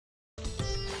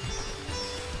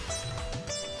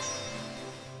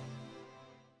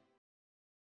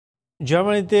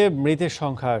জার্মানিতে মৃতের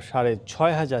সংখ্যা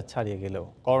 ৬,৫০০ ছাড়িয়ে গেলেও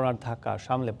করোনার ধাক্কা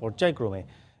সামলে পর্যায়ক্রমে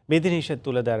বিধিনিষেধ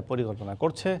তুলে দেওয়ার পরিকল্পনা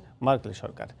করছে মার্কেল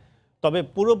সরকার। তবে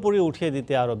পুরোপুরি উঠিয়ে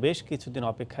দিতে আরও বেশ কিছুদিন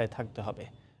অপেক্ষায় থাকতে হবে।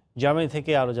 জার্মানি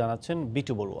থেকে আরও জানাচ্ছেন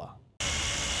বিটু বড়ুয়া।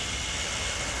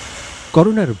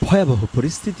 করোনার ভয়াবহ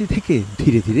পরিস্থিতি থেকে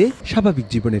ধীরে ধীরে স্বাভাবিক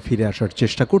জীবনে ফিরে আসার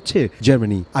চেষ্টা করছে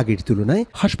জার্মানি। আগের তুলনায়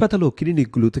হাসপাতাল ও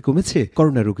ক্লিনিকগুলোতে কমেছে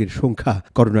করোনা রোগীর সংখ্যা।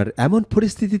 করোনার এমন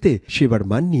পরিস্থিতিতে সেবার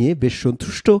মান নিয়ে বেশ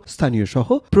সন্তুষ্ট স্থানীয় সহ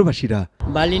প্রবাসীরা।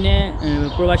 বার্লিনে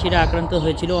প্রবাসীরা আক্রান্ত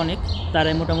হয়েছিল অনেক, তারা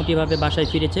মোটামুটিভাবে বাসায়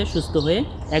ফিরেছে সুস্থ হয়ে।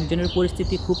 একজনের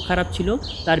পরিস্থিতি খুব খারাপ ছিল,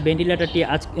 তার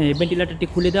ভেন্টিলেটরটি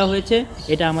খুলে দেওয়া হয়েছে।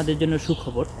 এটা আমাদের জন্য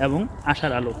সুখবর এবং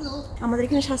আশার আলো। আমাদের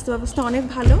এখানে স্বাস্থ্য ব্যবস্থা অনেক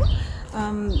ভালো।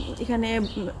 এখানে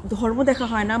ধর্ম দেখা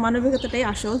হয় না, মানবিকতাটাই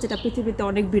আসল, যেটা পৃথিবীতে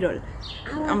অনেক বিরল।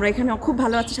 আমরা এখানে খুব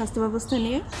ভালো আছি স্বাস্থ্য ব্যবস্থা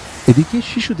নিয়ে। এদিকে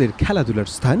শিশুদের খেলাধুলার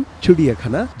স্থান,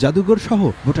 চিড়িয়াখানা, জাদুঘর সহ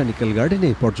বোটানিক্যাল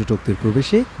গার্ডেনে পর্যটকদের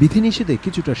প্রবেশে বিধিনিষেধে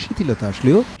কিছুটা শিথিলতা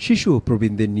আসলেও শিশু ও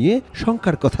প্রবীণদের নিয়ে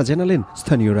শঙ্কার কথা জানালেন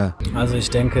স্থানীয়রা।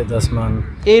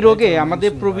 এই রোগে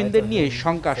আমাদের প্রবীণদের নিয়ে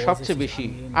শঙ্কা সবচেয়ে বেশি,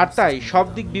 আর তাই সব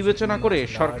দিক বিবেচনা করে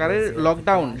সরকারের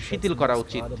লকডাউন শিথিল করা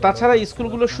উচিত। তাছাড়া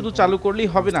স্কুলগুলো শুধু চালু করলেই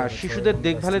হবে না, শিশুদের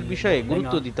দেখভালের বিষয়ে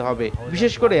গুরুত্ব দিতে হবে,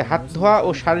 বিশেষ করে হাত ধোয়া ও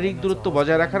শারীরিক দূরত্ব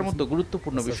বজায় রাখার মতো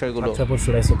গুরুত্বপূর্ণ বিষয়গুলো।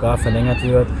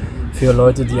 Für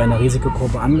Leute, die einer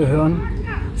Risikogruppe angehören,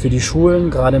 für die Schulen,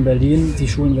 gerade in Berlin, die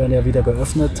Schulen werden ja wieder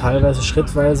geöffnet, teilweise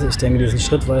schrittweise. Ich denke, diesen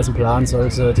schrittweisen Plan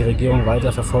sollte die Regierung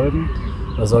weiter verfolgen,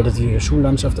 oder sollte die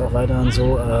Schullandschaft auch weiterhin so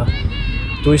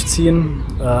durchziehen.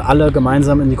 Alle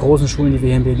gemeinsam in die großen Schulen, die wir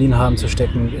hier in Berlin haben, zu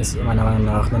stecken, ist meiner Meinung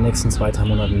nach in den nächsten 2-3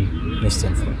 Monaten nicht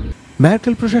sinnvoll.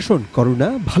 Markle প্রশাসন corona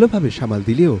ভালোভাবে সামাল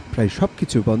দিলেও প্রায়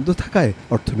সবকিছু বন্ধ থাকায়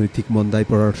অর্থনৈতিক মন্দায়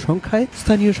পড়ার সংখ্যায়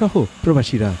স্থানীয় সহ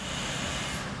প্রবাসীরা।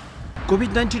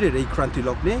 কোভিড-19-এর এই ক্রান্তি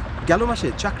লগ্নে গেল মাসে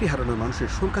চাকরি হারানোর মানুষের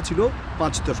সংখ্যা ছিল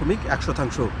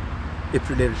 5.1%।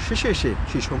 এপ্রিলের শেষে এসে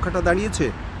সেই সংখ্যাটা দাঁড়িয়েছে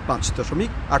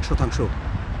 5.8%।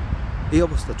 এই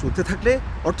অবস্থা চলতে থাকলে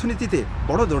অর্থনীতিতে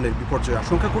বড় ধরনের বিপর্যয়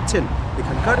আশঙ্কা করছেন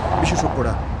এখানকার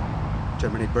বিশেষজ্ঞরা।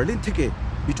 জার্মানির বার্লিন থেকে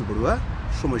বিটু বড়ুয়া,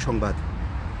 সময় সংবাদ।